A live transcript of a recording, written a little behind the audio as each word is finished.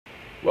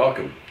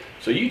Welcome.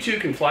 So you too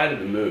can fly to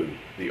the moon,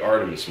 the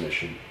Artemis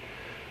mission.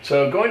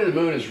 So going to the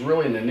moon is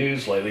really in the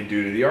news lately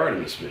due to the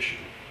Artemis mission.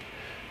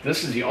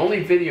 This is the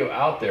only video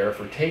out there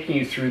for taking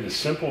you through the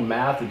simple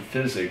math and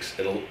physics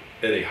at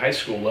a high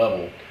school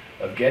level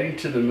of getting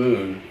to the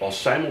moon while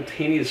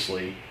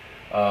simultaneously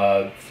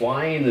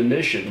flying the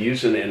mission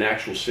using an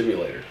actual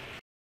simulator.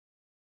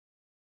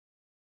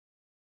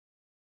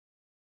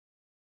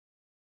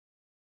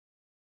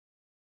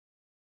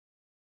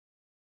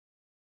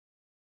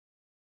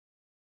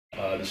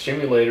 The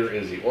simulator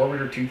is the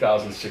Orbiter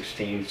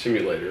 2016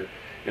 simulator,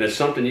 and it's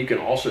something you can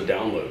also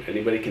download.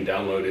 Anybody can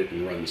download it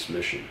and run this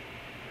mission.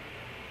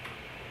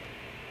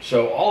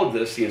 So all of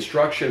this, the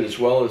instruction as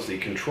well as the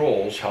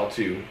controls, how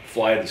to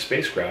fly the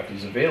spacecraft,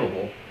 is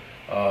available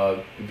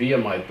via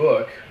my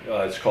book.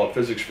 It's called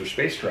Physics for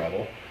Space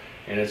Travel,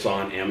 and it's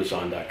on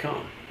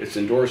Amazon.com. It's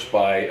endorsed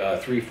by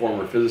 3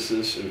 former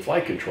physicists and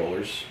flight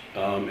controllers,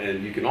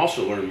 and you can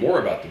also learn more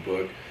about the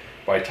book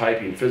by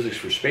typing Physics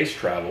for Space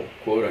Travel,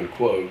 quote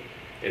unquote,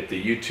 at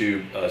the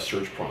YouTube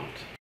search prompt.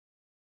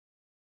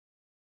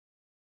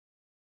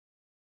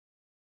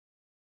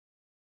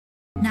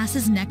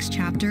 NASA's next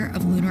chapter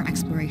of lunar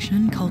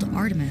exploration, called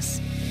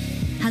Artemis,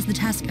 has the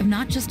task of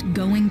not just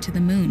going to the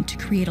moon to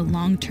create a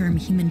long-term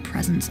human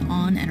presence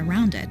on and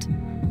around it,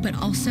 but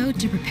also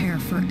to prepare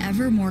for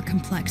ever more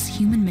complex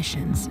human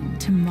missions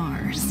to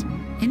Mars.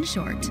 In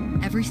short,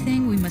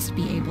 everything we must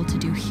be able to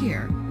do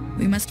here,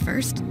 we must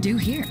first do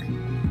here.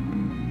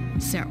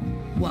 So,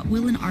 what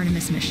will an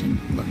Artemis mission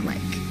look like?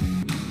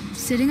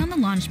 Sitting on the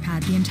launch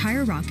pad, the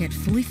entire rocket,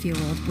 fully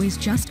fueled, weighs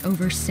just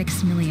over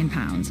 6 million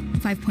pounds,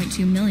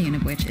 5.2 million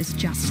of which is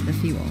just the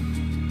fuel.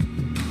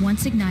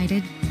 Once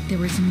ignited,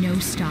 there is no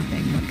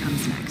stopping what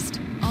comes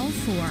next. All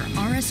 4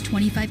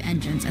 RS-25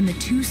 engines and the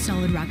 2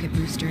 solid rocket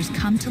boosters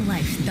come to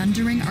life,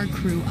 thundering our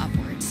crew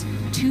upwards.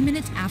 2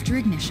 minutes after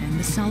ignition,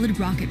 the solid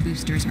rocket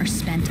boosters are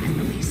spent and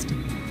released.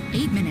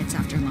 8 minutes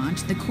after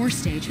launch, the core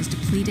stage is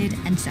depleted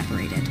and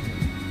separated.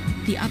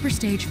 The upper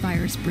stage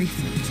fires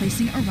briefly,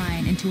 placing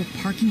Orion into a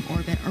parking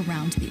orbit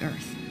around the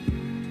Earth.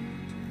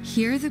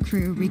 Here, the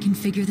crew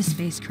reconfigure the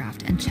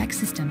spacecraft and check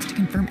systems to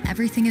confirm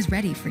everything is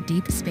ready for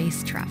deep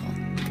space travel.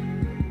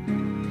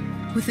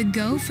 With a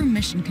go from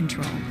mission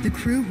control, the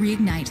crew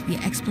reignite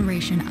the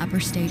exploration upper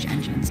stage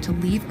engines to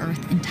leave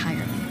Earth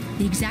entirely.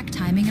 The exact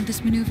timing of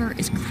this maneuver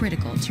is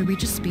critical to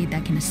reach a speed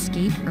that can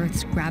escape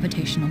Earth's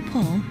gravitational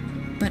pull,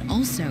 but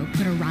also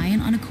put Orion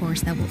on a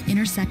course that will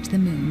intersect the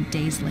moon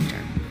days later.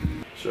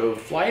 So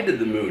fly to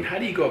the moon, how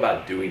do you go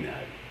about doing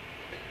that?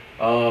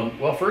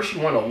 Well, first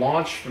you want to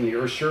launch from the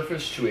Earth's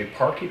surface to a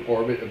parking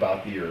orbit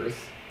about the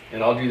Earth,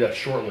 and I'll do that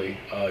shortly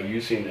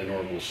using an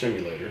orbital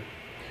simulator.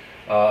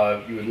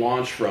 You would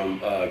launch from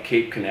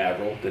Cape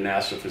Canaveral, the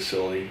NASA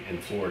facility in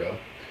Florida.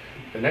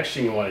 The next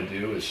thing you want to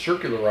do is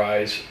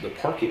circularize the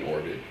parking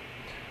orbit.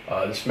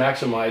 This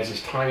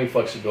maximizes timing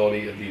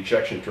flexibility of the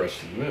ejection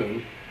thrust to the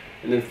moon.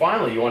 And then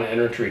finally, you want to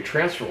enter into a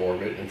transfer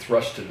orbit and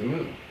thrust to the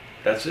moon.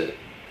 That's it.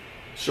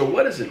 So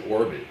what is an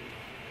orbit?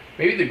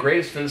 Maybe the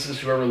greatest physicist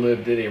who ever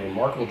lived did a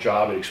remarkable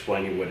job at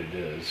explaining what it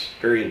is.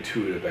 Very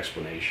intuitive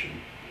explanation.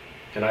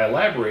 And I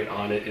elaborate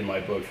on it in my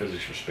book,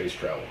 Physics for Space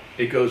Travel.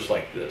 It goes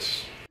like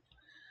this.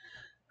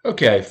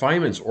 Okay,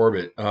 Feynman's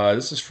orbit.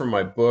 This is from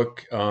my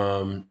book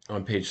on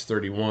page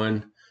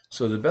 31.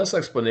 So the best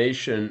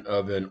explanation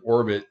of an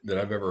orbit that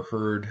I've ever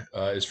heard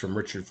is from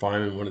Richard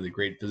Feynman, one of the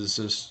great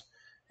physicists.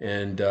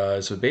 And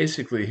so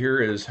basically here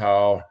is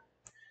how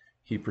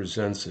he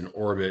presents an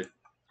orbit.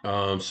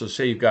 So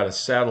say you've got a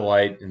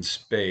satellite in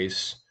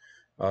space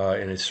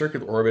in a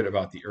circular orbit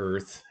about the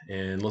Earth,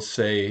 and let's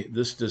say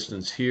this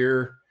distance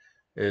here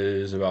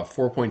is about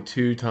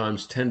 4.2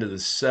 times 10 to the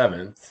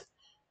 7th.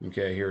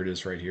 Okay, here it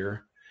is right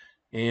here.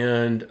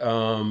 And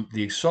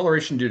the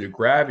acceleration due to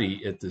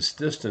gravity at this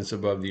distance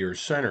above the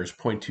Earth's center is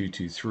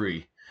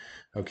 0.223.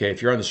 Okay,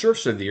 if you're on the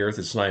surface of the Earth,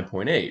 it's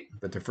 9.8,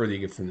 but the further you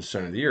get from the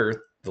center of the Earth,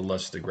 the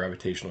less the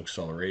gravitational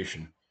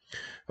acceleration.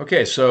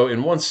 Okay, so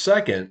in 1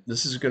 second,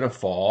 this is going to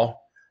fall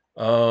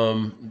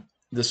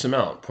this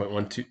amount,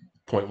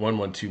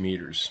 0.112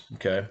 meters.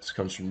 Okay, this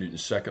comes from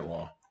Newton's second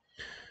law.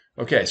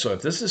 Okay, so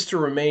if this is to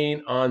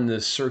remain on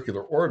this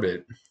circular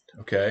orbit,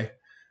 okay,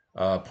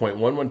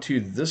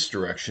 0.112 this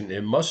direction,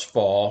 it must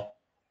fall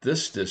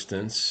this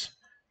distance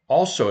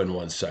also in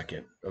 1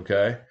 second.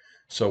 Okay,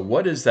 so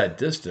what is that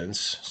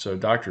distance? So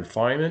Dr.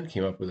 Feynman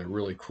came up with a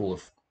really cool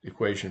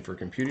equation for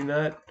computing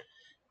that,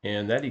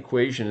 and that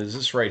equation is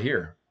this right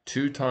here: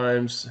 2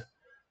 times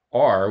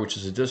r, which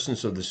is the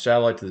distance of the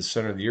satellite to the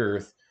center of the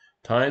Earth,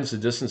 times the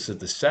distance that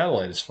the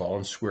satellite has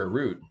fallen, square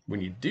root. When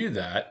you do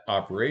that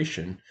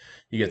operation,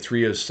 you get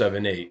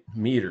 3078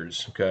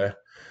 meters.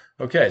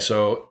 Okay,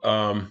 so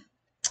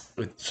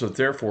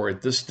therefore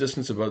at this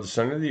distance above the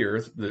center of the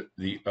Earth,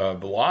 the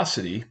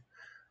velocity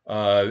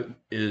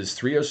is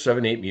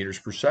 3078 meters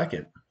per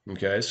second.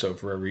 Okay, so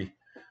for every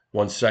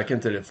 1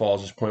 second that it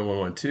falls is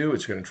 0.112,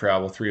 it's going to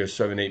travel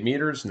 3078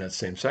 meters in that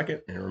same second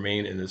and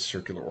remain in this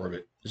circular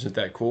orbit. Isn't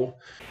that cool?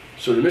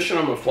 So the mission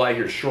I'm going to fly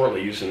here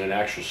shortly using an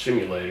actual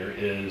simulator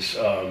is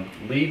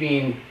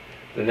leaving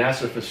the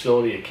NASA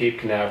facility at Cape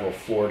Canaveral,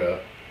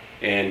 Florida,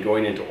 and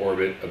going into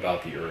orbit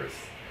about the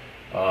Earth.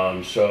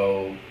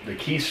 So the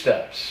key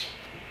steps.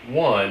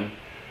 One,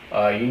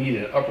 you need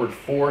an upward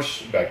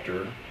force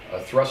vector, a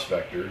thrust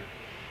vector,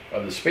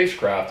 of the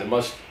spacecraft that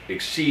must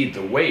exceed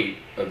the weight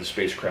of the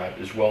spacecraft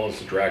as well as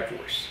the drag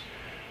force.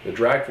 The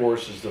drag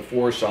force is the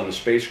force on the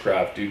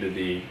spacecraft due to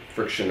the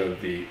friction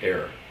of the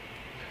air.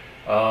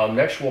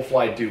 Next, we'll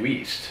fly due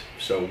east.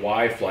 So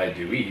why fly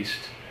due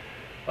east?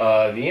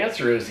 The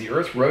answer is the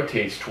Earth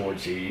rotates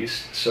towards the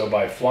east, so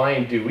by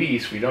flying due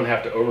east, we don't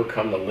have to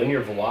overcome the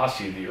linear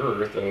velocity of the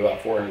Earth of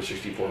about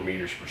 464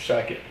 meters per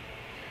second,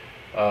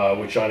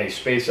 which on a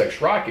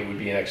SpaceX rocket would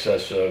be in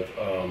excess of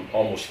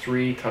almost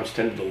 3 times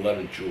 10 to the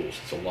 11 joules.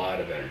 It's a lot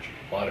of energy,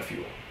 a lot of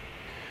fuel.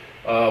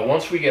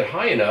 Once we get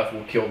high enough,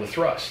 we'll kill the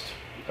thrust.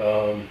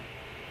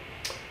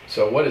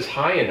 So what is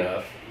high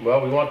enough?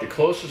 Well, we want the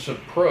closest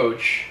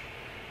approach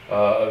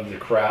of the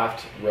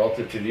craft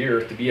relative to the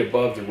Earth to be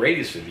above the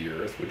radius of the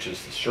Earth, which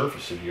is the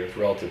surface of the Earth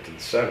relative to the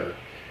center,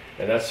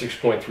 and that's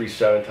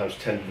 6.37 times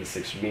 10 to the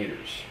 6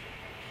 meters.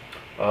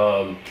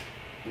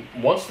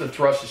 Once the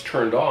thrust is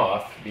turned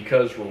off,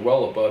 because we're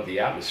well above the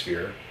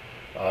atmosphere,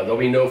 there'll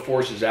be no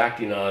forces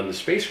acting on the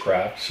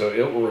spacecraft, so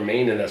it will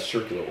remain in that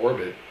circular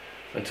orbit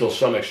until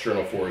some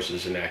external force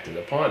is enacted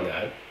upon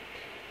that,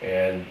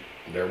 and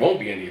there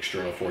won't be any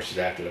external forces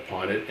acted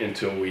upon it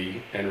until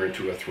we enter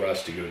into a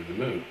thrust to go to the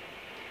moon.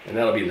 And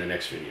that'll be in the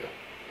next video.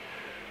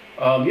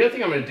 The other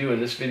thing I'm going to do in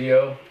this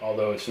video,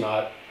 although it's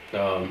not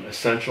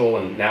essential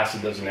and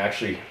NASA doesn't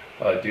actually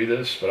do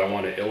this, but I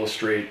want to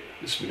illustrate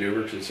this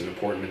maneuver because it's an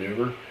important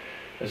maneuver,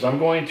 is I'm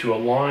going to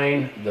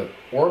align the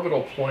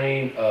orbital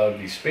plane of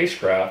the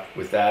spacecraft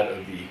with that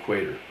of the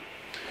equator.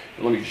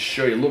 And let me just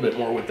show you a little bit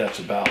more what that's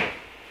about.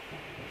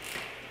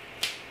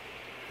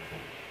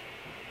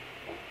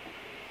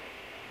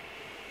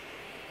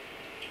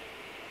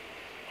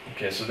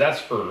 Okay, so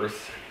that's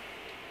Earth.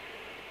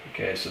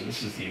 Okay, so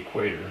this is the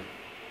equator.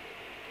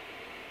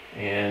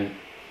 And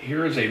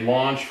here is a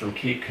launch from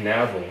Cape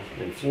Canaveral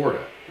in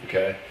Florida.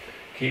 Okay,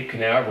 Cape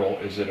Canaveral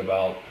is at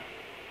about,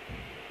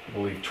 I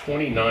believe,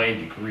 29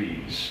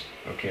 degrees,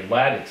 okay,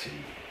 latitude.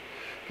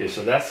 Okay,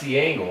 so that's the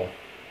angle,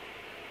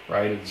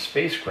 right, of the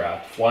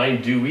spacecraft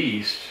flying due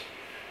east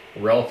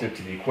relative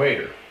to the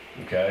equator.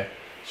 Okay,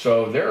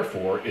 so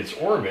therefore its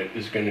orbit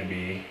is going to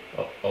be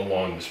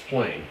along this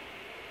plane.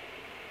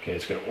 Okay,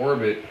 it's going to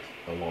orbit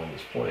along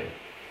this plane.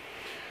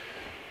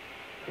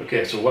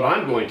 Okay, so what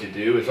I'm going to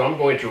do is I'm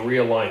going to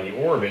realign the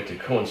orbit to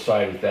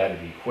coincide with that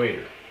of the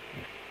equator.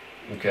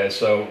 Okay,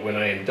 so when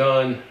I am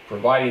done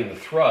providing the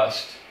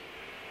thrust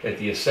at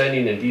the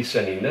ascending and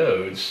descending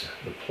nodes,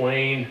 the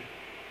plane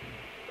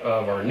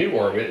of our new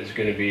orbit is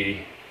going to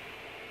be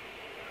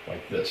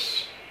like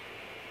this,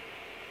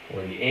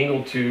 where the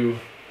angle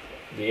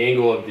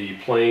of the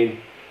plane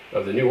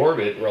of the new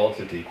orbit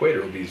relative to the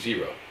equator will be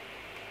 0.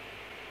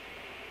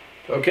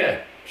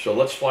 Okay, so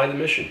let's fly the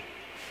mission.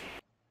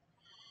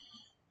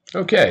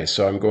 Okay,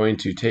 so I'm going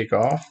to take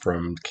off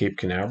from Cape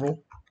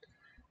Canaveral.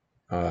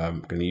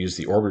 I'm going to use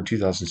the Orbiter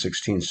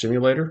 2016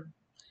 simulator.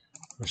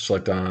 I'll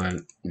select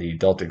on the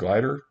Delta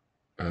glider,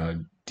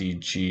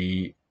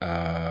 DGS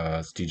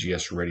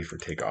ready for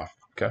takeoff.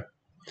 Okay,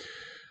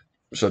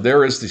 so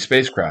there is the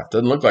spacecraft.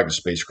 Doesn't look like a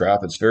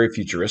spacecraft. It's very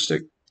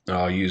futuristic.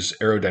 I'll use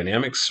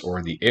aerodynamics,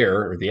 or the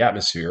air, or the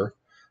atmosphere,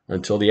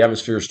 until the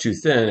atmosphere is too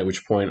thin, at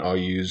which point I'll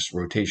use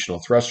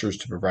rotational thrusters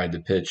to provide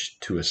the pitch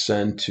to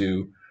ascend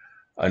to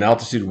an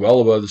altitude well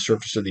above the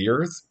surface of the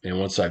Earth. And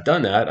once I've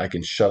done that, I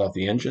can shut off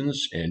the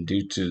engines, and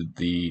due to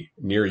the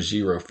near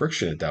zero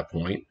friction at that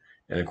point,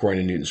 and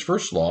according to Newton's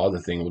first law, the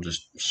thing will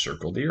just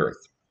circle the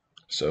Earth.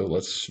 So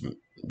let's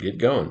get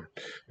going.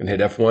 I'm going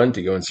to hit F1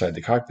 to go inside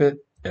the cockpit,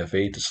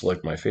 F8 to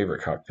select my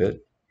favorite cockpit,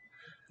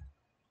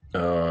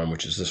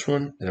 which is this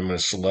one. And I'm going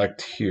to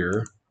select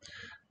here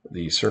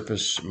the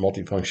surface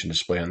multifunction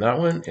display on that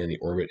one, and the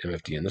orbit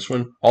MFD on this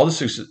one. All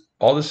this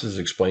is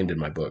explained in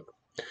my book.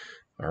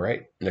 All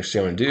right, next thing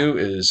I'm going to do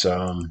is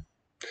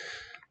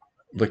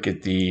look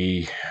at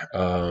the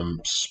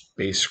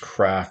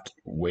spacecraft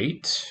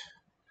weight.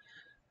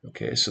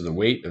 Okay, so the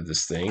weight of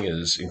this thing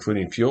is,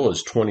 including fuel,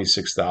 is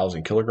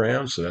 26,000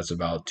 kilograms, so that's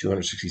about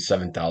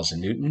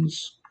 267,000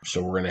 newtons.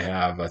 So we're going to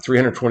have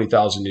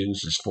 320,000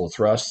 newtons as full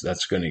thrust.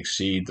 That's going to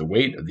exceed the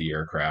weight of the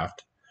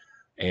aircraft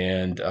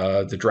and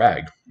the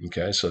drag.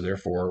 Okay, so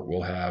therefore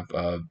we'll have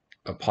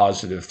a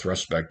positive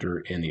thrust vector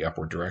in the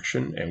upward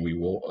direction, and we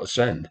will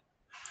ascend.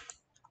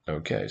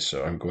 Okay,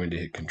 so I'm going to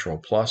hit Control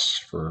plus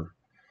for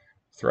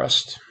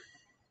thrust.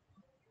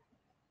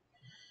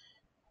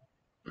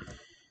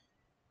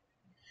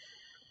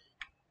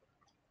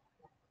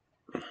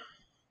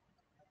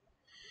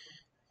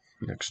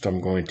 Next, I'm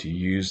going to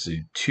use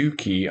the 2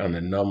 key on the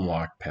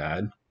numlock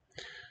pad,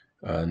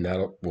 and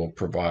that will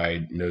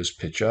provide nose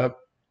pitch up.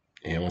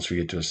 And once we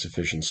get to a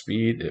sufficient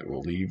speed, it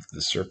will leave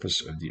the surface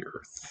of the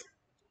Earth.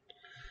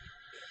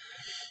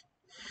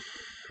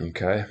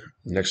 Okay,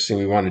 next thing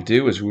we want to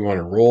do is we want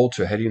to roll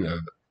to a heading of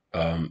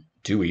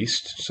due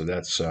east. So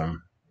that's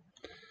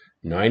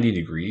 90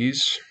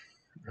 degrees.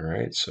 All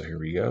right, so here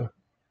we go.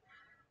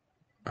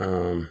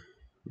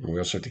 We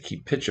also have to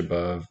keep pitch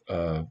above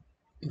the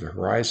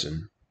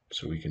horizon,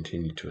 so we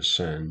continue to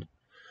ascend.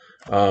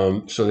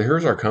 So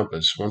here's our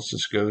compass. Once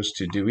this goes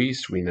to due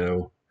east, we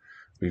know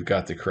we've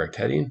got the correct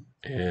heading,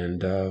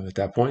 and at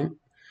that point,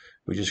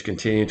 we just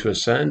continue to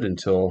ascend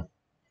until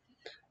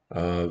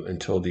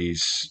the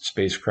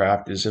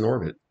spacecraft is in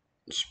orbit.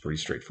 It's pretty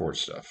straightforward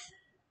stuff.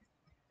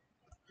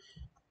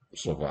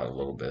 Let's level out a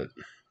little bit.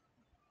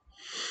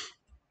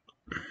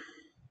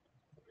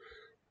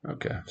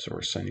 Okay, so we're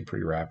ascending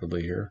pretty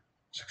rapidly here.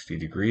 60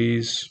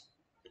 degrees.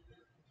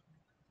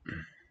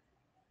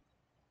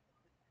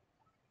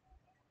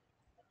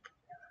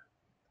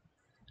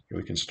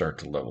 We can start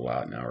to level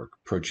out now. We're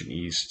approaching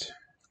east.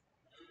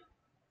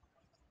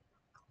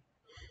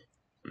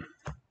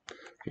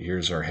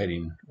 Here's our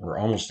heading. We're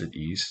almost at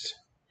east.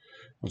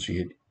 Once we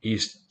hit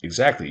east,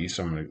 exactly east,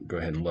 I'm going to go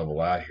ahead and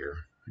level out here.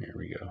 Here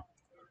we go.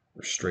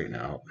 We're straighten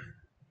out.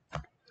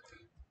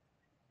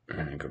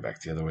 And go back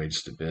the other way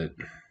just a bit.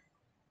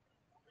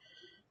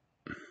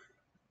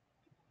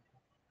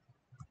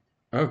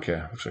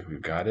 Okay, looks like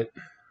we've got it.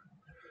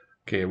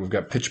 Okay, we've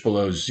got pitch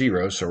below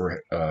 0, so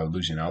we're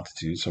losing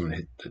altitude. So I'm going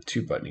to hit the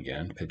 2 button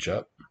again, pitch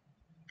up.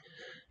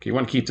 Okay, you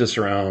want to keep this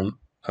around,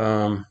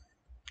 20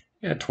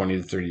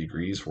 to 30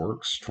 degrees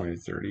works. 20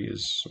 to 30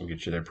 will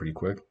get you there pretty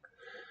quick.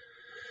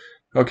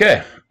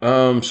 Okay,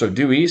 so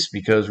due east,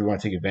 because we want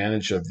to take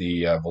advantage of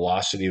the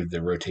velocity of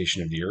the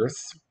rotation of the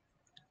Earth.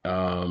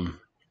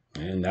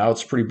 And now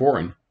it's pretty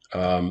boring.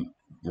 We're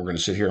going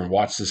to sit here and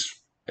watch this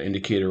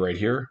indicator right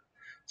here.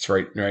 It's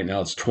right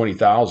now it's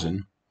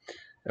 20,000.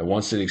 And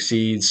once it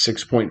exceeds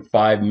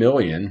 6.5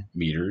 million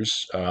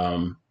meters,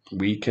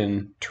 we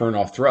can turn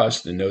off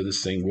thrust and know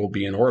this thing will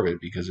be in orbit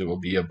because it will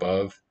be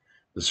above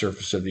the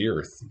surface of the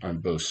Earth on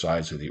both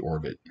sides of the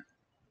orbit.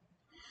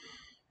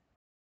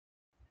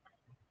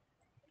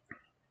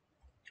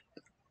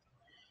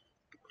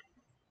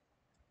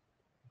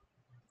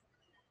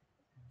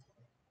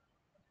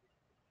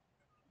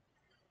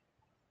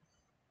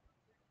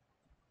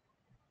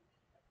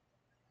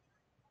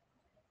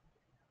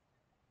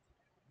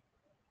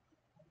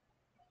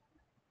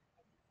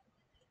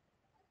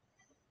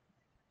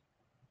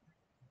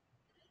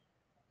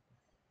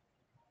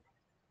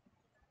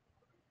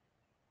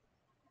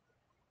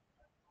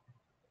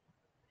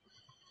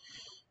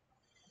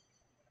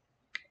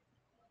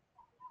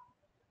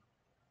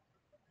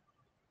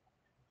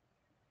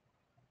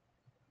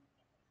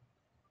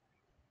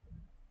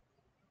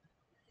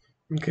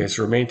 Okay,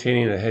 so we're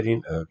maintaining a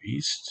heading of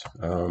east.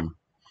 Actually,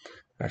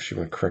 I'm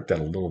going to correct that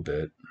a little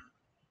bit.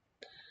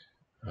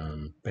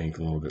 Bank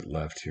a little bit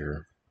left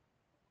here.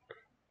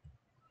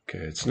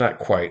 Okay, it's not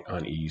quite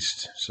on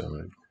east, so I'm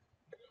going to...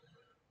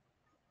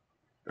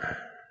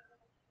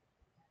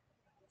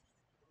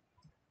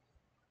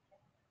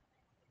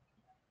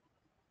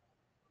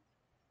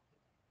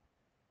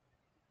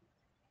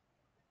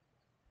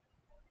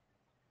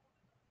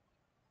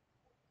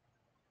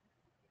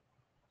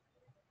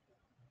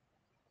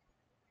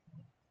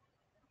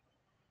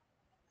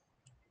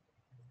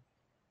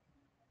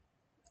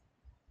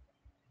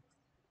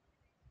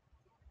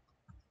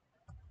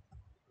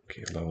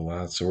 Okay, level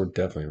out. So we're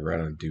definitely right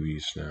on due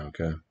east now,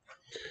 okay?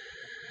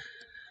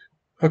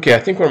 Okay, I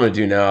think what I'm going to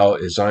do now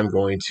is I'm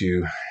going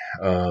to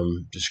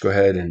just go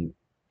ahead and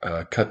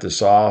cut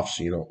this off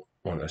so you don't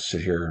want to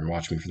sit here and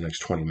watch me for the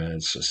next 20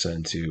 minutes,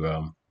 ascend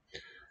to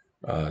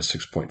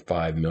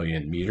 6.5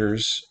 million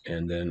meters.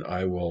 And then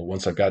I will,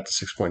 once I've got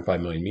to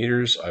 6.5 million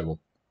meters, I will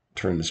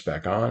turn this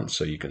back on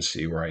so you can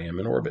see where I am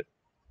in orbit.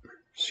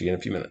 See you in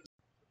a few minutes.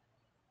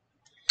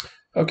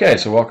 Okay,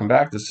 so welcome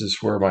back. This is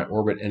where my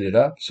orbit ended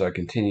up. So I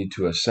continued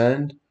to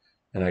ascend,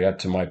 and I got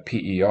to my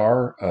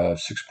PER of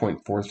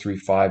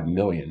 6.435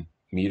 million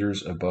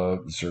meters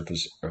above the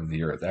surface of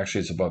the Earth. Actually,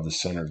 it's above the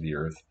center of the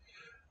Earth.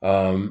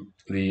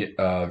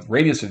 The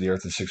radius of the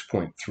Earth is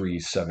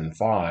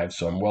 6.375,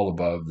 so I'm well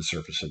above the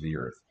surface of the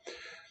Earth.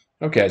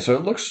 Okay, so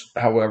it looks,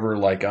 however,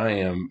 like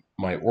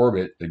my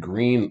orbit, the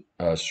green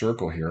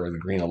circle here, or the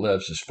green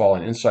ellipse, is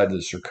falling inside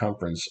the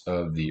circumference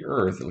of the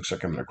Earth. It looks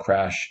like I'm going to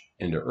crash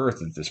into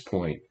Earth at this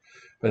point.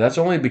 But that's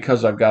only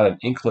because I've got an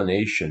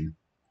inclination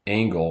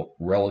angle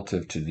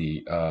relative to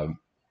the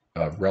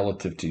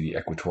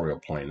equatorial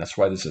plane. That's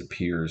why this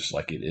appears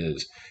like it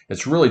is.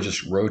 It's really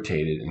just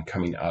rotated and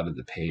coming out of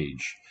the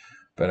page.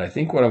 But I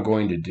think what I'm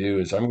going to do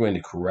is I'm going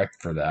to correct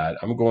for that.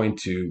 I'm going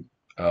to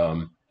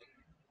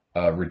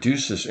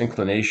reduce this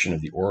inclination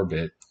of the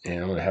orbit, and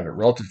I'm going to have it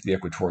relative to the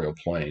equatorial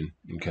plane.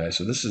 Okay,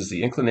 so this is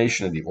the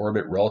inclination of the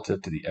orbit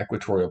relative to the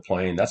equatorial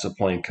plane. That's a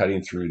plane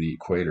cutting through the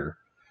equator,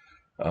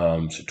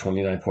 so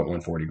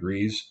 29.14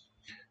 degrees.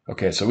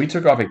 Okay, so we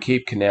took off at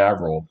Cape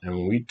Canaveral, and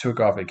when we took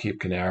off at Cape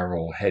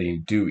Canaveral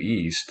heading due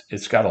east,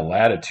 it's got a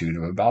latitude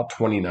of about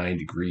 29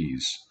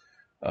 degrees.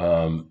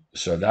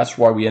 So that's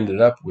why we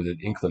ended up with an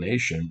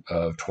inclination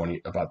of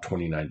about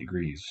 29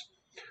 degrees.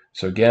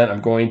 So again,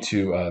 I'm going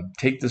to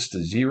take this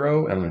to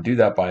 0, and I'm going to do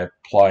that by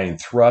applying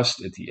thrust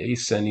at the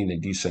ascending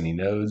and descending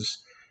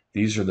nodes.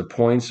 These are the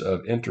points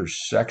of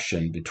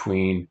intersection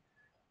between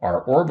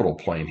our orbital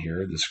plane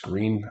here, this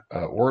green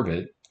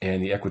orbit,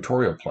 and the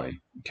equatorial plane.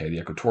 Okay, the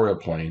equatorial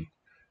plane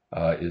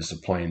is the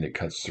plane that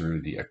cuts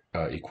through the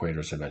equator,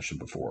 as I mentioned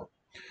before.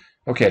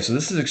 Okay, so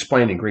this is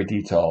explained in great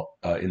detail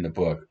in the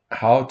book,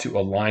 how to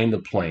align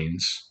the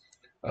planes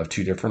of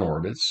two different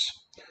orbits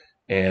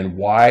and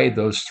why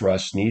those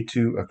thrusts need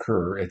to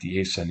occur at the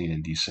ascending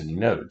and descending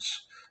nodes.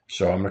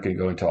 So I'm not going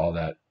to go into all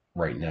that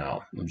right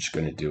now. I'm just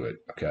going to do it,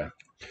 okay?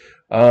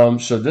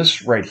 So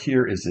this right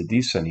here is the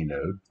descending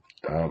node.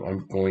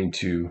 I'm going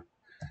to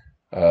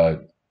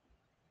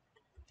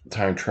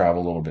time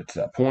travel a little bit to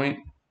that point.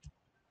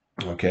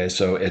 Okay,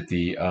 so at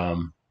the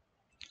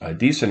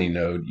descending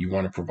node, you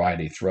want to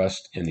provide a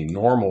thrust in the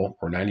normal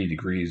or 90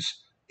 degrees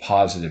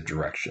positive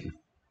direction.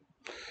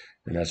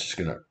 And that's just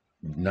going to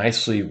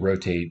nicely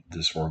rotate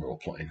this orbital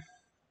plane.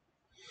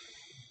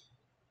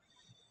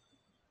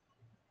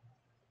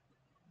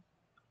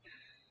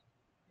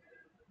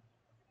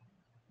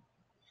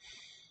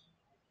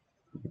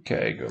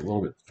 Okay, go a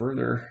little bit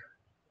further.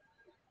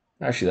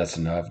 Actually, that's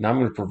enough. Now I'm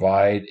going to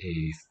provide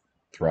a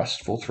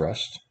thrust, full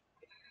thrust,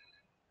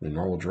 in the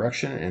normal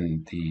direction,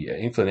 and the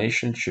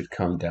inclination should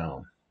come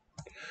down.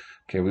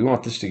 Okay, we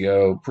want this to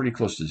go pretty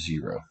close to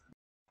 0.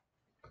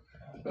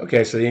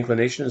 Okay, so the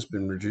inclination has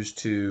been reduced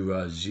to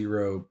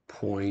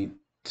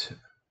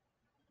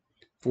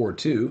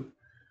 0.42.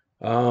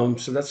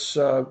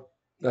 So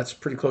that's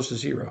pretty close to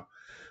 0.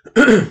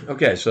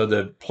 Okay, so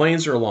the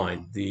planes are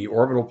aligned. The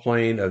orbital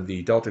plane of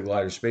the Delta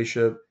Glider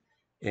spaceship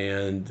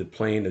and the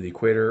plane of the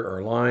equator are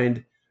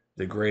aligned.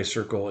 The gray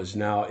circle is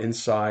now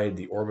inside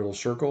the orbital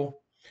circle.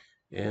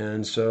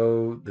 And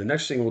so the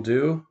next thing we'll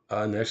do,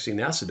 the next thing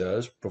NASA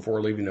does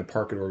before leaving a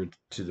parking orbit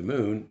to the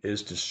moon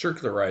is to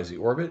circularize the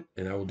orbit,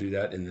 and I will do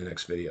that in the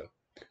next video.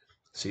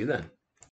 See you then.